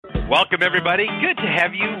Welcome, everybody. Good to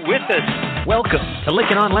have you with us. Welcome to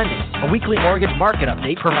Lykken on Lending, a weekly mortgage market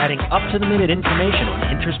update providing up-to-the-minute information on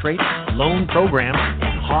interest rates, loan programs,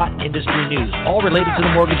 and hot industry news, all related to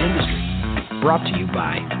the mortgage industry. Brought to you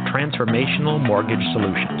by Transformational Mortgage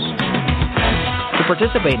Solutions. To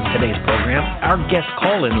participate in today's program, our guest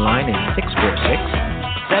call-in line is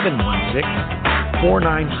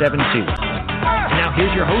 646-716-4972. Now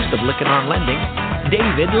here's your host of Lykken on Lending,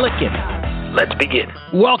 David Lykken. Let's begin.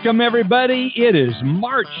 Welcome, everybody. It is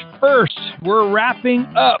March 1st. We're wrapping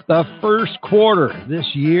up the first quarter this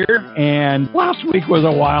year, and last week was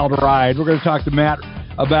a wild ride. We're going to talk to Matt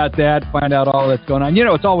about that, find out all that's going on. You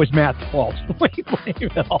know, it's always Matt's fault. We blame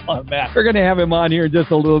it all on Matt. We're going to have him on here in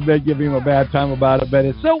just a little bit, give him a bad time about it, but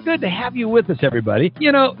it's so good to have you with us, everybody.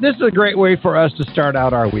 You know, this is a great way for us to start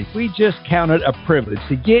out our week. We just count it a privilege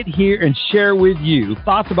to get here and share with you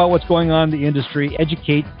thoughts about what's going on in the industry,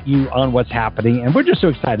 educate you on what's happening, and we're just so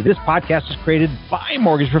excited. This podcast is created by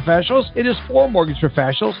mortgage professionals. It is for mortgage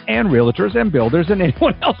professionals and realtors and builders and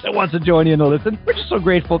anyone else that wants to join in and listen. We're just so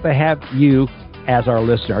grateful to have you as our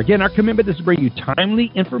listener. Again, our commitment is to bring you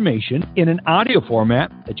timely information in an audio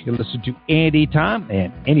format that you can listen to anytime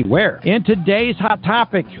and anywhere. In today's hot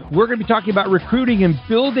topic, we're going to be talking about recruiting and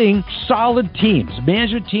building solid teams,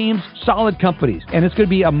 management teams, solid companies. And it's going to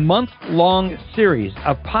be a month-long series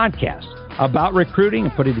of podcasts about recruiting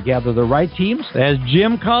and putting together the right teams. As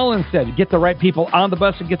Jim Collins said, get the right people on the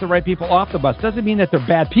bus and get the right people off the bus. Doesn't mean that they're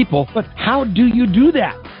bad people, but how do you do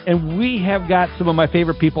that? And we have got some of my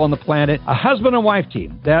favorite people on the planet, a husband and wife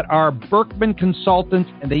team that are Berkman consultants,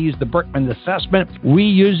 and they use the Berkman assessment. We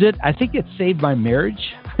use it. I think it saved my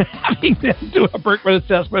marriage. Having them do a Berkman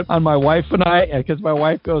assessment on my wife and I, because my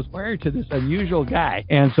wife goes married to this unusual guy.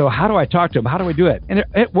 And so how do I talk to him? How do I do it? And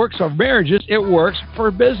it works for marriages. It works for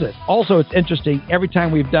business. Also, it's interesting. Every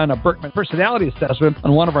time we've done a Berkman personality assessment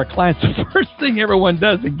on one of our clients, the first thing everyone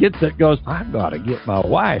does and gets it goes, I've got to get my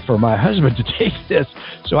wife or my husband to take this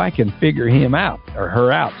so I can figure him out or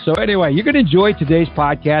her out. So anyway, you're going to enjoy today's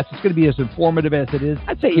podcast. It's going to be as informative as it is,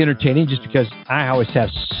 I'd say entertaining, just because I always have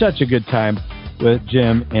such a good time with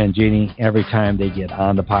Jim and Jeannie every time they get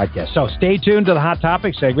on the podcast. So stay tuned to the Hot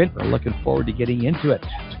Topic segment. We're looking forward to getting into it.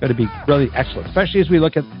 It's going to be really excellent, especially as we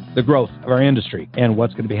look at the growth of our industry and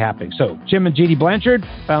what's going to be happening. So Jim and Jeannie Blanchard,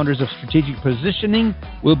 founders of Strategic Positioning,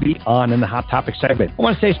 will be on in the Hot Topic segment. I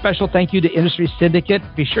want to say a special thank you to Industry Syndicate.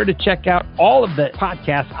 Be sure to check out all of the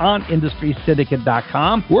podcasts on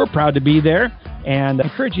industrysyndicate.com. We're proud to be there, and I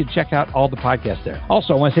encourage you to check out all the podcasts there.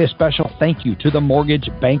 Also, I want to say a special thank you to the Mortgage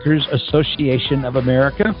Bankers Association of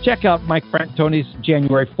America. Check out Mike Frantoni's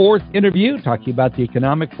January 4th interview talking about the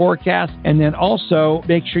economic forecast. And then also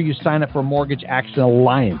make sure you sign up for Mortgage Action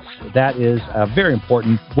Alliance. That is a very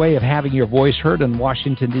important way of having your voice heard in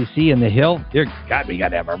Washington, D.C. and the Hill. We got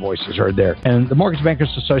to have our voices heard there. And the Mortgage Bankers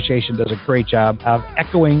Association does a great job of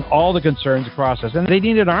echoing all the concerns across us. And they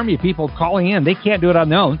need an army of people calling in. They can't do it on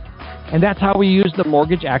their own. And that's how we use the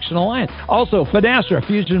Mortgage Action Alliance. Also, Finastra,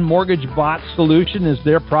 Fusion Mortgage Bot Solution, is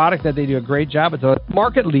their product that they do a great job. It's a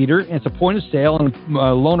market leader. It's a point of sale and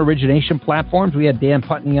loan origination platforms. We had Dan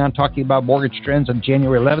Putney on talking about mortgage trends on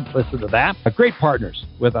January 11th. Listen to that. Great partners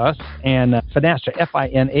with us. And Finastra,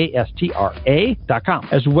 Finastra.com,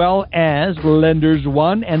 as well as Lenders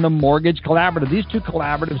One and the Mortgage Collaborative. These two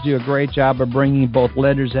collaboratives do a great job of bringing both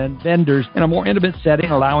lenders and vendors in a more intimate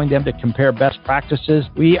setting, allowing them to compare best practices.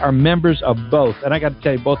 We are members of both. And I got to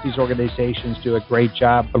tell you, both these organizations do a great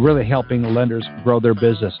job of really helping lenders grow their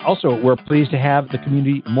business. Also, we're pleased to have the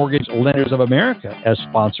Community Mortgage Lenders of America as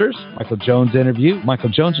sponsors. Michael Jones interview. Michael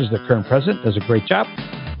Jones is the current president, does a great job.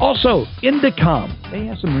 Also, Indicom. They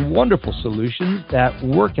have some wonderful solutions that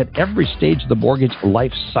work at every stage of the mortgage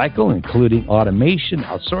life cycle, including automation,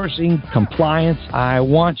 outsourcing, compliance. I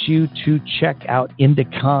want you to check out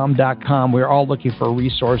Indicom.com. We're all looking for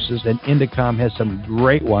resources, and Indicom has some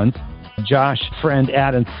great ones. Josh, friend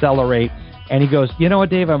at Accelerate, and he goes, you know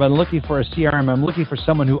what, Dave, I've been looking for a CRM. I'm looking for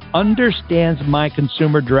someone who understands my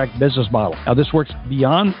consumer direct business model. Now, this works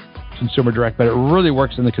beyond consumer direct, but it really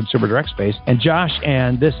works in the consumer direct space. And Josh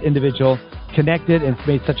and this individual connected, and it's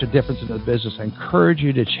made such a difference in the business. I encourage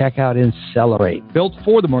you to check out Accelerate, built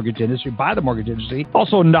for the mortgage industry, by the mortgage industry.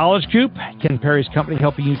 Also, Knowledge Coop, Ken Perry's company,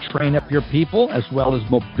 helping you train up your people, as well as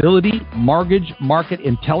Mobility Mortgage Market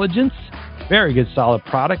Intelligence. Very good, solid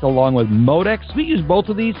product, along with Modex. We use both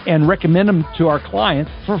of these and recommend them to our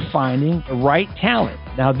clients for finding the right talent.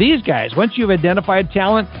 Now, these guys, once you've identified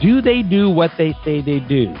talent, do they do what they say they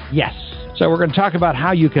do? Yes. So we're going to talk about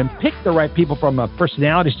how you can pick the right people from a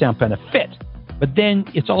personality standpoint, a fit. But then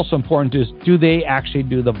it's also important to do they actually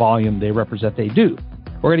do the volume they represent they do?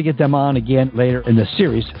 We're going to get them on again later in the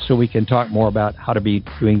series so we can talk more about how to be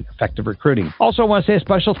doing effective recruiting. Also, I want to say a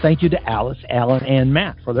special thank you to Alice, Alan, and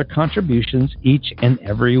Matt for their contributions each and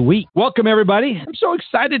every week. Welcome, everybody. I'm so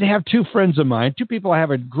excited to have two friends of mine, two people I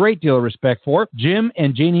have a great deal of respect for, Jim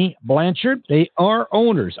and Jeannie Blanchard. They are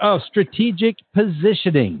owners of Strategic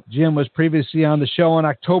Positioning. Jim was previously on the show on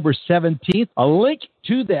October 17th. A link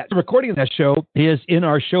to that recording of that show is in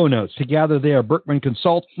our show notes. Together, they are Berkman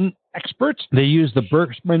Consultant experts. They use the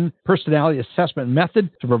Berkman Personality Assessment Method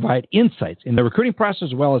to provide insights in the recruiting process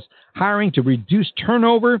as well as hiring to reduce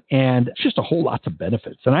turnover and just a whole lot of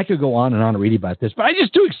benefits. And I could go on and reading about this, but I'm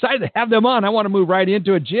just too excited to have them on. I want to move right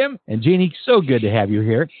into it. Jim and Jeannie, so good to have you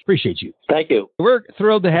here. Appreciate you. Thank you. We're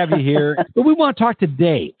thrilled to have you here. But we want to talk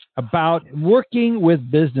today about working with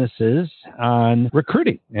businesses on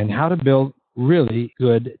recruiting and how to build really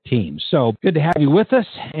good teams. So good to have you with us.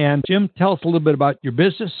 And Jim, tell us a little bit about your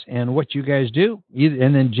business and what you guys do.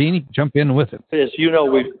 And then Jeannie, jump in with it. As you know,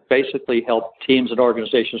 we basically help teams and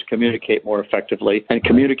organizations communicate more effectively. And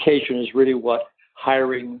communication is really what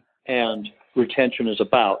hiring and retention is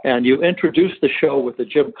about. And you introduced the show with the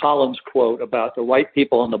Jim Collins quote about the right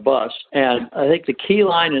people on the bus. And I think the key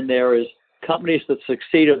line in there is companies that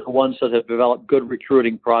succeed are the ones that have developed good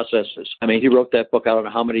recruiting processes. I mean, he wrote that book, I don't know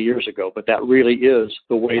how many years ago, but that really is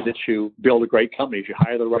the way that you build a great company. You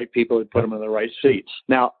hire the right people and put them in the right seats.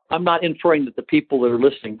 Now, I'm not inferring that the people that are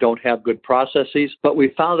listening don't have good processes, but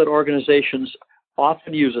we found that organizations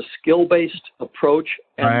often use a skill-based approach,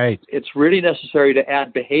 and it's really necessary to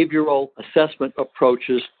add behavioral assessment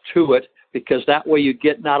approaches to it, because that way you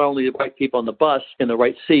get not only the right people on the bus in the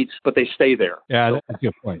right seats, but they stay there. Yeah, that's a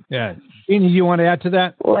good point. Yeah. Jeannie, you want to add to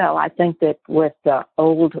that? Well, I think that with the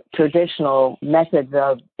old traditional methods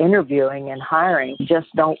of interviewing and hiring just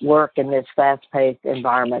don't work in this fast-paced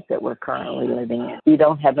environment that we're currently living in. You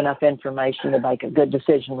don't have enough information to make a good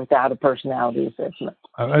decision without a personality assessment.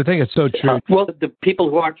 I think it's so true. Well, the people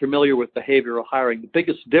who aren't familiar with behavioral hiring, the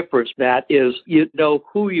biggest difference that is you know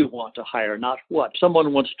who you want to hire, not what.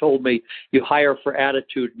 Someone once told me, you hire for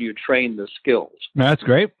attitude and you train the skills. That's a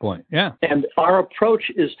great point. Yeah. And our approach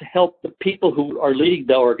is to help the people who are leading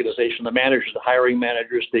the organization, the managers, the hiring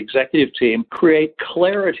managers, the executive team, create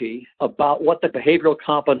clarity about what the behavioral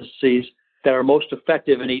competencies that are most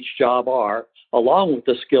effective in each job are, along with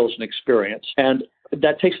the skills and experience. And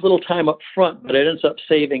that takes a little time up front, but it ends up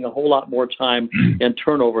saving a whole lot more time and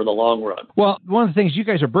turnover in the long run. Well, one of the things, you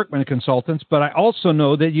guys are Berkman consultants, but I also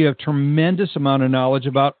know that you have tremendous amount of knowledge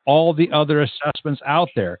about all the other assessments out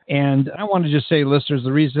there. And I want to just say, listeners,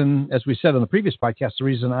 the reason, as we said on the previous podcast, the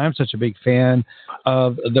reason I'm such a big fan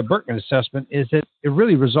of the Berkman assessment is that it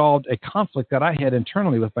really resolved a conflict that I had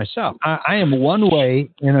internally with myself. I am one way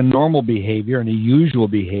in a normal behavior and a usual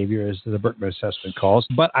behavior, as the Berkman assessment calls,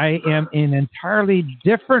 but I am an entirely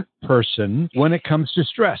different person when it comes to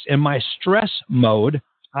stress. In my stress mode,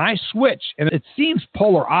 I switch, and it seems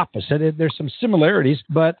polar opposite. There's some similarities,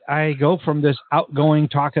 but I go from this outgoing,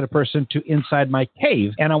 talkative person to inside my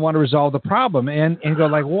cave, and I want to resolve the problem and go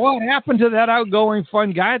like, what happened to that outgoing,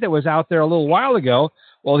 fun guy that was out there a little while ago?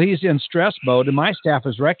 Well, he's in stress mode, and my staff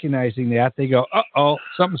is recognizing that. They go, uh-oh,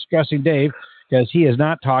 something's stressing Dave, because he is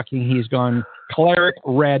not talking. He's gone cleric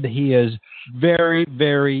red. He is very,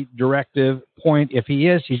 very directive point. If he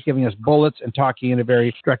is, he's giving us bullets and talking in a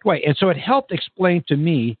very direct way. And so it helped explain to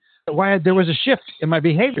me why there was a shift in my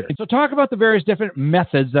behavior. So talk about the various different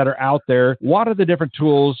methods that are out there. What are the different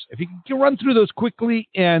tools? If you can run through those quickly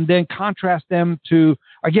and then contrast them to,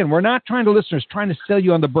 again, we're not trying to sell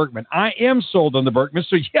you on the Berkman. I am sold on the Berkman,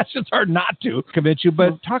 so yes, it's hard not to convince you,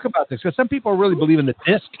 but talk about this, because some people really believe in the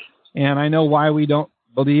DISC, and I know why we don't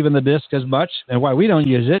believe in the DISC as much and why we don't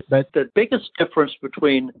use it. But the biggest difference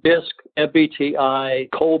between DISC, MBTI,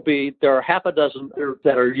 Kolbe, there are half a dozen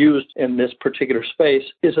that are used in this particular space,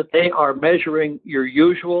 is that they are measuring your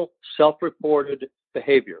usual self-reported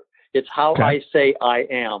behavior. It's how I say I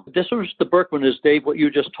am. This was the Berkman, is, Dave, what you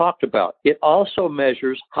just talked about. It also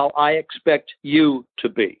measures how I expect you to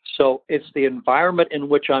be. So it's the environment in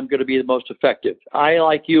which I'm going to be the most effective. I,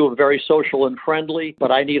 like you, am very social and friendly,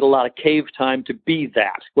 but I need a lot of cave time to be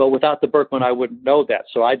that. Well, without the Berkman, I wouldn't know that.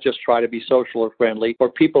 So I just try to be social or friendly, or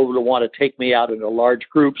people would want to take me out into large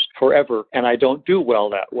groups forever, and I don't do well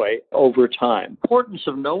that way over time. The importance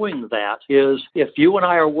of knowing that is, if you and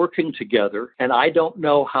I are working together and I don't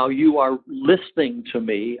know how you are listening to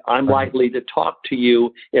me, I'm likely to talk to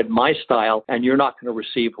you in my style, and you're not going to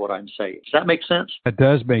receive what I'm saying. Does that make sense? It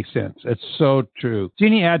does make sense. It's so true.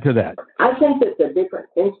 Jeannie, add to that. I think that the different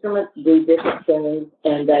instruments do different things,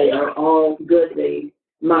 and they are all good. The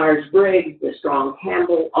Myers-Briggs, the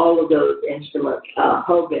Strong-Campbell, all of those instruments,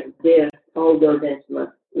 Hogan, DISC, all of those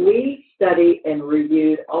instruments We studied and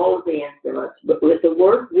reviewed all of the instruments, but with the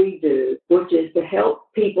work we do, which is to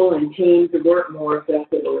help people and teams to work more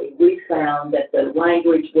effectively, we found that the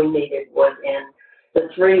language we needed was in the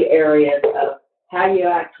three areas of how you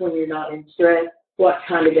act when you're not in stress, what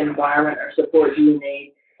kind of environment or support do you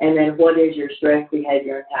need, and then what is your stress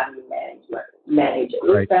behavior and how do you manage it.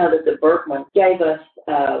 We found that the Birkman gave us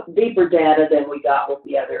deeper data than we got with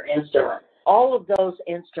the other instruments. All of those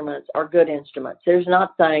instruments are good instruments. There's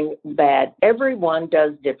not saying bad. Everyone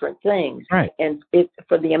does different things. Right. And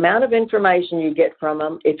for the amount of information you get from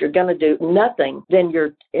them, if you're going to do nothing, then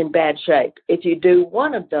you're in bad shape. If you do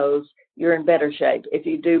one of those, you're in better shape. If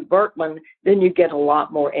you do Birkman, then you get a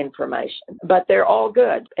lot more information. But they're all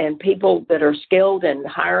good. And people that are skilled in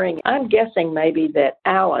hiring, I'm guessing maybe that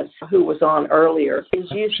Alice, who was on earlier, is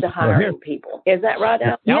used to hiring people. Is that right,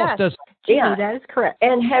 Alice? Alice Yes. does. Yeah, that is correct.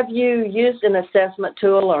 And have you used an assessment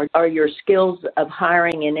tool, or are your skills of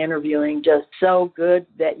hiring and interviewing just so good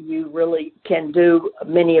that you really can do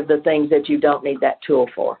many of the things that you don't need that tool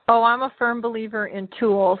for? Oh, I'm a firm believer in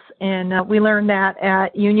tools, and we learned that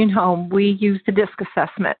at Union Home. We use the DISC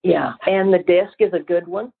assessment. Yeah, and the DISC is a good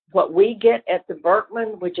one. What we get at the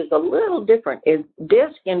Birkman, which is a little different, is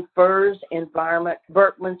DISC infers environment.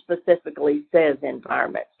 Birkman specifically says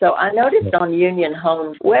environment. So I noticed on Union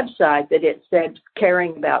Home's website that it said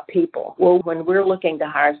caring about people. Well, when we're looking to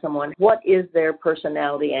hire someone, what is their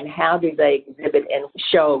personality and how do they exhibit and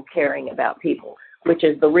show caring about people? Which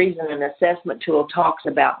is the reason an assessment tool talks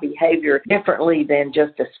about behavior differently than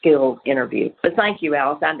just a skills interview. But thank you,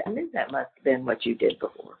 Alice. I knew that must have been what you did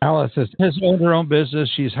before. Alice has owned her own business.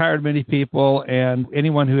 She's hired many people, and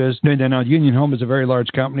anyone who is doing that now, Union Home is a very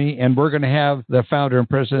large company, and we're going to have the founder and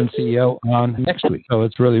president and CEO on next week. So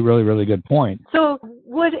it's really, really, really good point. So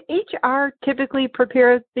would HR typically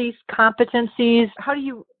prepare these competencies? How do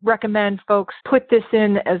you recommend folks put this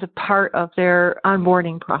in as a part of their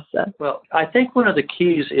onboarding process? Well, I think one of the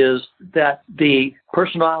keys is that the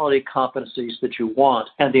personality competencies that you want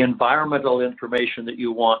and the environmental information that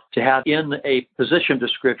you want to have in a position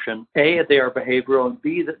description, A, they are behavioral, and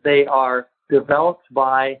B, that they are developed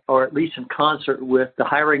by, or at least in concert with, the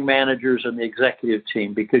hiring managers and the executive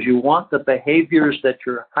team, because you want the behaviors that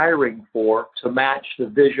you're hiring for to match the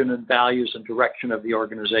vision and values and direction of the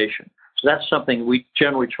organization. So that's something we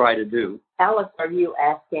generally try to do. Alice, are you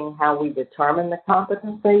asking how we determine the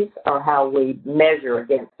competencies or how we measure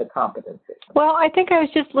against the competencies? Well, I think I was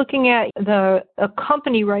just looking at a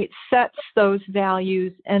company, right, sets those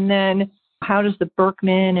values, and then how does the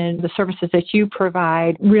Birkman and the services that you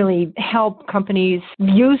provide really help companies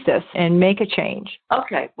use this and make a change?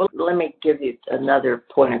 Okay, well, let me give you another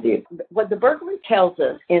point of view. What the Birkman tells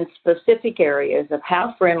us in specific areas of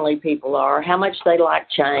how friendly people are, how much they like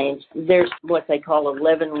change, there's what they call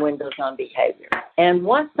 11 windows on behavior. And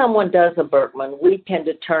once someone does a Birkman, we can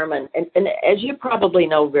determine, and as you probably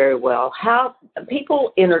know very well, how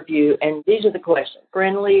people interview, and these are the questions.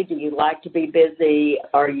 Friendly, do you like to be busy?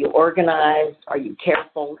 Are you organized? Are you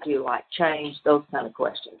careful? Do you like change? Those kind of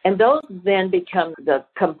questions. And those then become the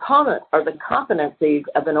component or the competencies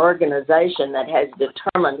of an organization that has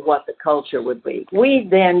determined what the culture would be. We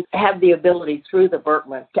then have the ability through the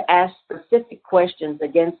Birkman to ask specific questions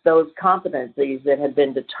against those competencies that have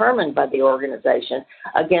been determined by the organization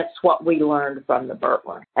against what we learned from the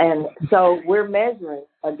Birkman. And so we're measuring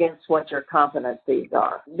against what your competencies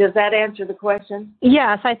are. Does that answer the question?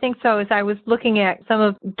 Yes, I think so. As I was looking at some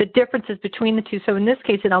of the differences between the two, so in this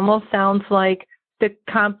case, it almost sounds like the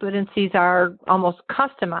competencies are almost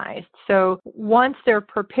customized. So once they're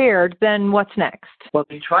prepared, then what's next? Well,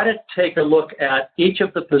 we try to take a look at each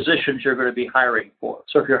of the positions you're going to be hiring for.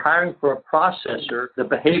 So if you're hiring for a processor, the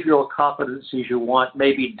behavioral competencies you want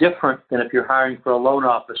may be different than if you're hiring for a loan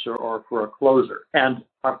officer or for a closer. And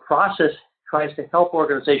our process tries to help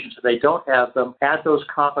organizations, if they don't have them, add those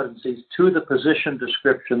competencies to the position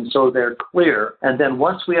description so they're clear. And then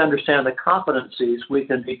once we understand the competencies, we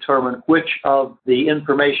can determine which of the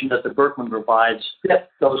information that the Birkman provides fit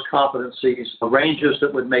those competencies, the ranges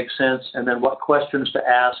that would make sense, and then what questions to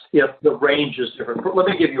ask if the range is different. Let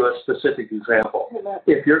me give you a specific example.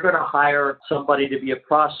 If you're going to hire somebody to be a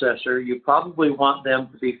processor, you probably want them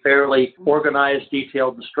to be fairly organized,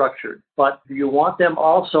 detailed, and structured. But you want them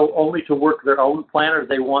also only to work their own plan, or do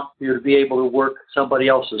they want you to be able to work somebody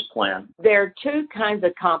else's plan? There are two kinds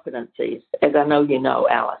of competencies, as I know you know,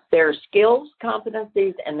 Alice. There are skills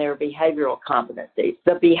competencies and there are behavioral competencies.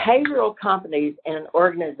 The behavioral competencies in an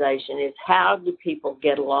organization is how do people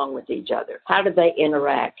get along with each other? How do they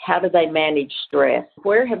interact? How do they manage stress?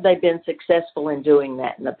 Where have they been successful in doing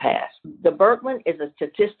that in the past? The Birkman is a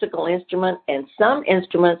statistical instrument, and some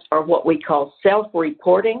instruments are what we call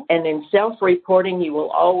self-reporting. And in self-reporting, you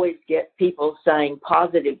will always get people saying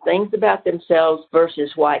positive things about themselves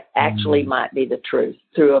versus what actually might be the truth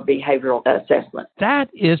through a behavioral assessment. That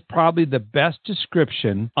is probably the best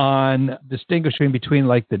description on distinguishing between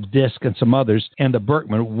like the DISC and some others and the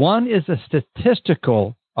Birkman. One is a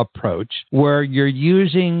statistical approach where you're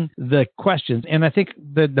using the questions, and I think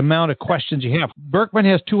the amount of questions you have. Birkman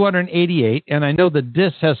has 288, and I know the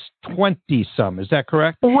DISC has 20 some. Is that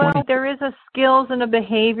correct? Well, there is a skills and a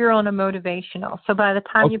behavioral and a motivational. So by the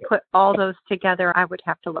time you put all those together, I would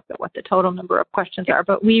have to look at what the total number of questions are.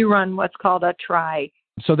 But we run what's called a try.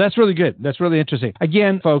 So that's really good. That's really interesting.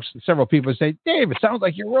 Again, folks, several people say, Dave, it sounds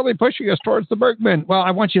like you're really pushing us towards the Birkman. Well,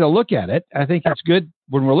 I want you to look at it. I think it's good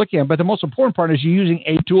when we're looking at it. But the most important part is you're using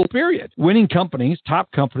a tool, period. Winning companies,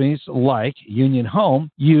 top companies like Union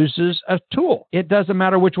Home, uses a tool. It doesn't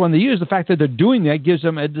matter which one they use. The fact that they're doing that gives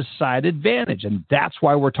them a decided advantage. And that's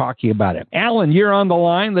why we're talking about it. Alan, you're on the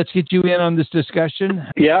line. Let's get you in on this discussion.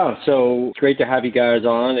 Yeah, so it's great to have you guys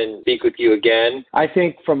on and speak with you again. I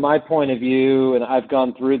think from my point of view, and I've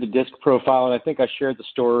gone through the DISC profile, and I think I shared the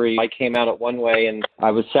story. I came out at one way, and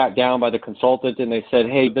I was sat down by the consultant, and they said,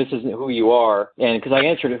 hey, this isn't who you are. And because I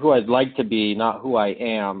answered who I'd like to be, not who I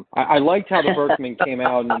am. I liked how the Birkman came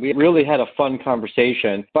out, and we really had a fun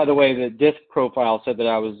conversation. By the way, the DISC profile said that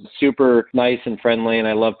I was super nice and friendly, and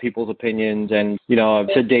I love people's opinions, and, you know, I'm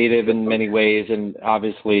sedative in many ways, and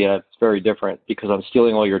obviously it's very different because I'm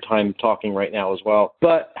stealing all your time talking right now as well.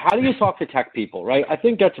 But how do you talk to tech people, right? I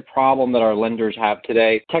think that's a problem that our lenders have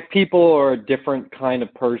today. Tech people are a different kind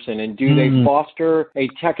of person, and do they foster a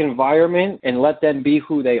tech environment and let them be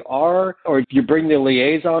who they are, or do you bring the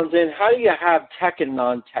liaisons in? How do you have tech and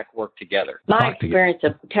non-tech work together? My experience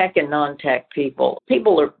of tech and non-tech people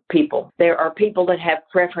are people. There are people that have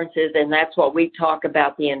preferences, and that's what we talk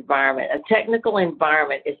about the environment. A technical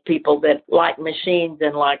environment is people that like machines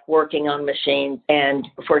and like working on machines. And,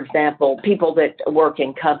 for example, people that work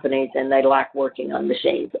in companies and they like working on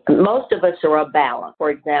machines. Most of us are a balance.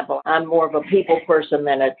 For example, I'm more of a people person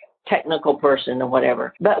than a technical person or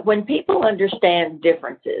whatever. But when people understand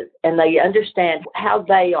differences and they understand how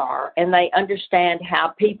they are and they understand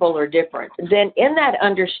how people are different, then in that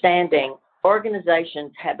understanding,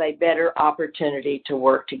 organizations have a better opportunity to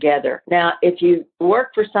work together. Now, if you work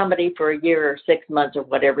for somebody for a year or 6 months or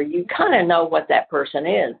whatever, you kind of know what that person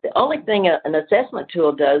is. The only thing an assessment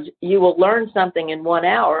tool does, you will learn something in 1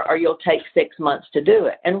 hour or you'll take 6 months to do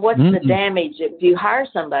it. And what's the damage if you hire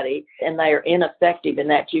somebody and they are ineffective in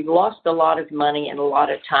that? You've lost a lot of money and a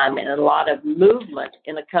lot of time and a lot of movement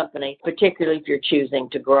in a company, particularly if you're choosing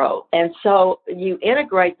to grow. And so you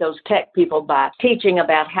integrate those tech people by teaching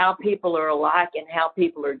about how people are alike and how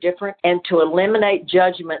people are different, and to eliminate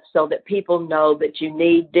judgment so that people know that you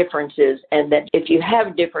need differences, and that if you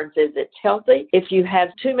have differences, it's healthy. If you have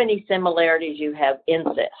too many similarities, you have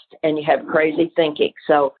incest and you have crazy thinking.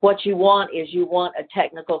 So what you want is you want a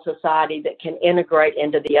technical society that can integrate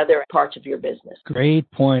into the other parts of your business. Great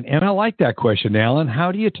point. And I like that question, Alan.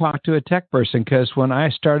 How do you talk to a tech person? Because when I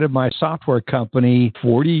started my software company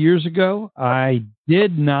 40 years ago, I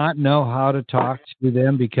did not know how to talk to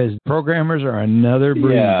them because programmers are another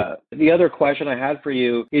breed. Yeah. The other question I had for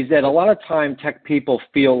you is that a lot of time tech people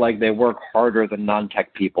feel like they work harder than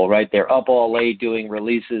non-tech people, right? They're up all late doing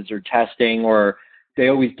releases or testing, or they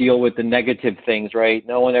always deal with the negative things, right?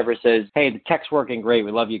 No one ever says, hey, the tech's working great,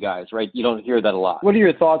 we love you guys, right? You don't hear that a lot. What are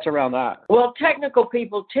your thoughts around that? Well, technical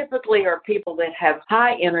people typically are people that have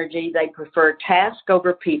high energy. They prefer task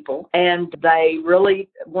over people, and they really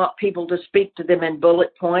want people to speak to them in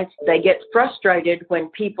bullet points. They get frustrated when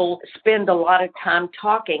people spend a lot of time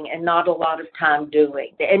talking and not a lot of time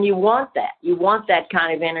doing. And you want that. You want that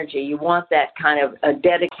kind of energy. You want that kind of a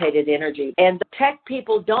dedicated energy. And the tech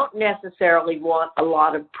people don't necessarily want a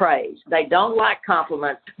lot of praise. They don't like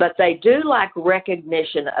compliments, but they do like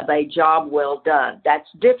recognition of a job well done. That's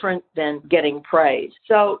different than getting praise.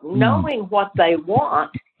 So knowing what they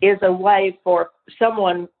want is a way for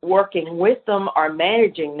someone working with them or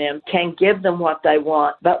managing them can give them what they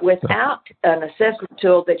want. But without an assessment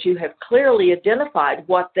tool that you have clearly identified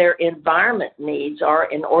what their environment needs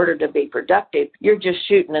are in order to be productive, you're just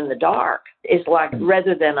shooting in the dark. It's like,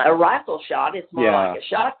 rather than a rifle shot, it's more like a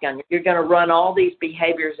shotgun. You're going to run all these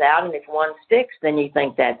behaviors out, and if one sticks, then you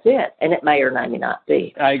think that's it. And it may or may not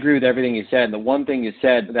be. I agree with everything you said. And the one thing you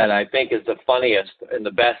said that I think is the funniest and the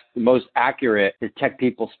best, the most accurate is tech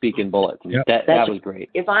people speak in bullets. Yep. That was great.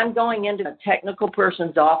 If I'm going into a technical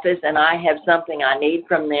person's office and I have something I need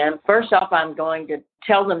from them, first off, I'm going to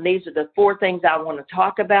tell them these are the 4 things I want to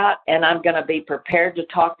talk about, and I'm going to be prepared to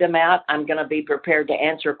talk them out. I'm going to be prepared to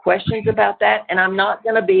answer questions about that, and I'm not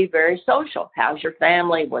going to be very social. How's your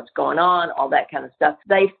family? What's going on? All that kind of stuff.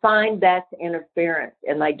 They find that's interference,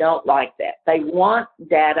 and they don't like that. They want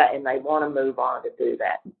data, and they want to move on to do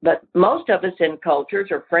that. But most of us in cultures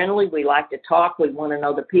are friendly. We like to talk. We want to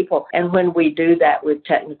know the people. And when we do that with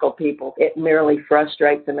technical people, it merely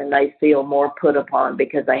frustrates them, and they feel more put upon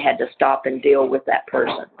because they had to stop and deal with that person.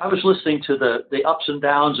 I was listening to the ups and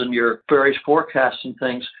downs in your various forecasts and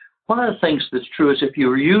things. One of the things that's true is if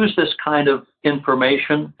you use this kind of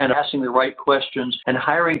information and asking the right questions and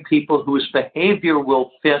hiring people whose behavior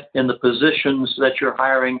will fit in the positions that you're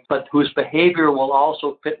hiring, but whose behavior will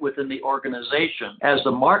also fit within the organization. As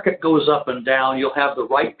the market goes up and down, you'll have the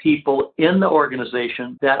right people in the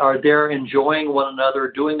organization that are there enjoying one another,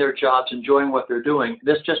 doing their jobs, enjoying what they're doing.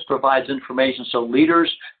 This just provides information so leaders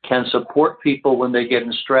can support people when they get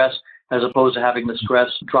in stress, as opposed to having the stress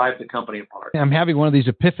drive the company apart. I'm having one of these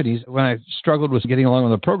epiphanies when I struggled with getting along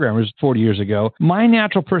with the programmers 40 years ago. My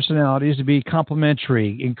natural personality is to be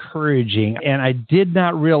complimentary, encouraging, and I did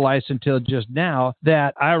not realize until just now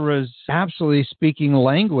that I was absolutely speaking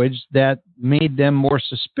language that made them more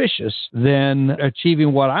suspicious than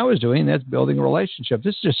achieving what I was doing, that's building a relationship.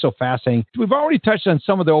 This is just so fascinating. We've already touched on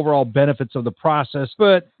some of the overall benefits of the process,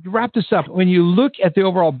 but to wrap this up, when you look at the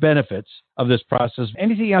overall benefits of this process,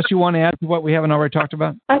 anything else you want to add to what we haven't already talked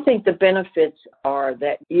about? I think the benefits are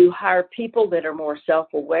that you hire people that are more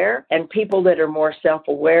self-aware, and people that are more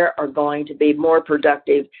self-aware are going to be more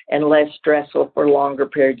productive and less stressful for longer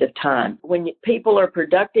periods of time. When people are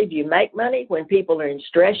productive, you make money. When people are in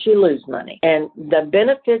stress, you lose money. And the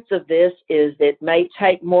benefits of this is it may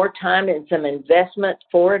take more time and some investment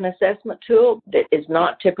for an assessment tool that is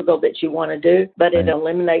not typical that you want to do, but it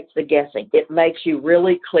eliminates the guessing. It makes you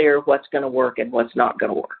really clear what's going to work and what's not going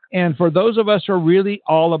to work. And for those of us who are really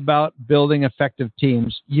all about building effective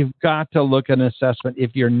teams, you've got to look at an assessment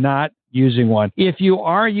if you're not using one. If you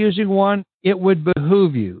are using one, it would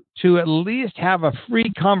behoove you to at least have a free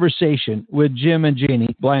conversation with Jim and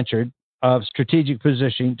Jeannie Blanchard of Strategic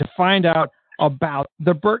Positioning to find out about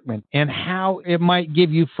the Birkman and how it might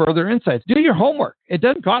give you further insights. Do your homework. It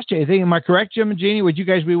doesn't cost you anything. Am I correct, Jim and Jeannie? Would you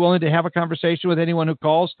guys be willing to have a conversation with anyone who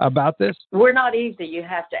calls about this? We're not easy. You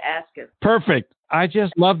have to ask us. Perfect. I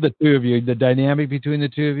just love the two of you. The dynamic between the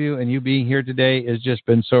two of you and you being here today has just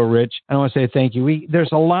been so rich. I want to say thank you.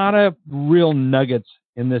 There's a lot of real nuggets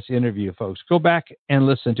in this interview, folks. Go back and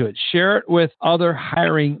listen to it. Share it with other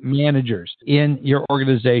hiring managers in your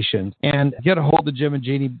organization and get a hold of Jim and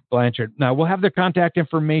Jeannie Blanchard. Now, we'll have their contact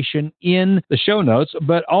information in the show notes,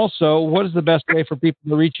 but also, what is the best way for people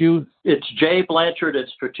to reach you? It's Jay Blanchard at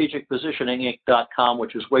strategicpositioninginc.com,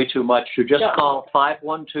 which is way too much. You just call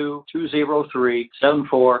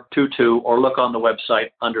 512-203-7422 or look on the website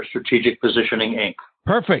under Strategic Positioning Inc.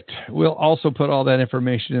 Perfect. We'll also put all that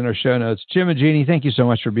information in our show notes. Jim and Jeannie, thank you so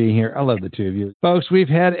much for being here. I love the two of you. Folks, we've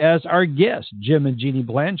had as our guests Jim and Jeannie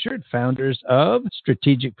Blanchard, founders of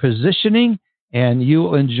Strategic Positioning, and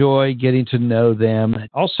you'll enjoy getting to know them.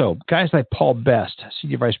 Also, guys like Paul Best,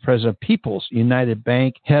 Senior Vice President of People's United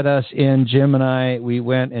Bank, had us in. Jim and I, we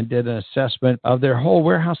went and did an assessment of their whole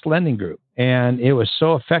warehouse lending group. And it was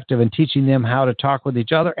so effective in teaching them how to talk with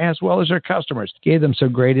each other as well as their customers. Gave them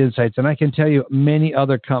some great insights. And I can tell you many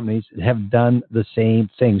other companies have done the same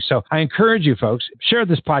thing. So I encourage you folks, share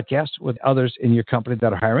this podcast with others in your company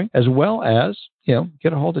that are hiring, as well as,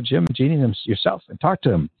 get a hold of Jim and Jeannie yourself and talk to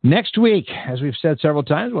them. Next week, as we've said several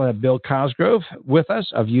times, we'll have Bill Cosgrove with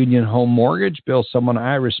us of Union Home Mortgage. Bill's someone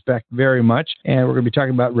I respect very much. And we're going to be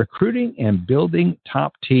talking about recruiting and building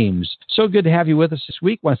top teams. So good to have you with us this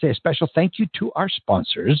week. I want to say a special thank you to our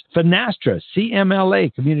sponsors, Finastra,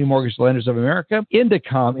 CMLA, Community Mortgage Lenders of America,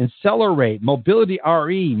 Indicom, Accelerate, Mobility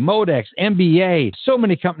RE, Modex, MBA. So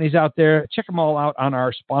many companies out there. Check them all out on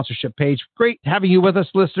our sponsorship page. Great having you with us,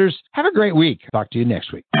 listeners. Have a great week. Talk to you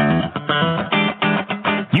next week.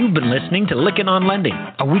 You've been listening to Lykken on Lending,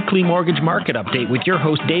 a weekly mortgage market update with your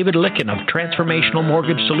host, David Lykken of Transformational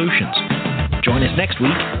Mortgage Solutions. Join us next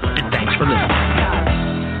week, and thanks for listening.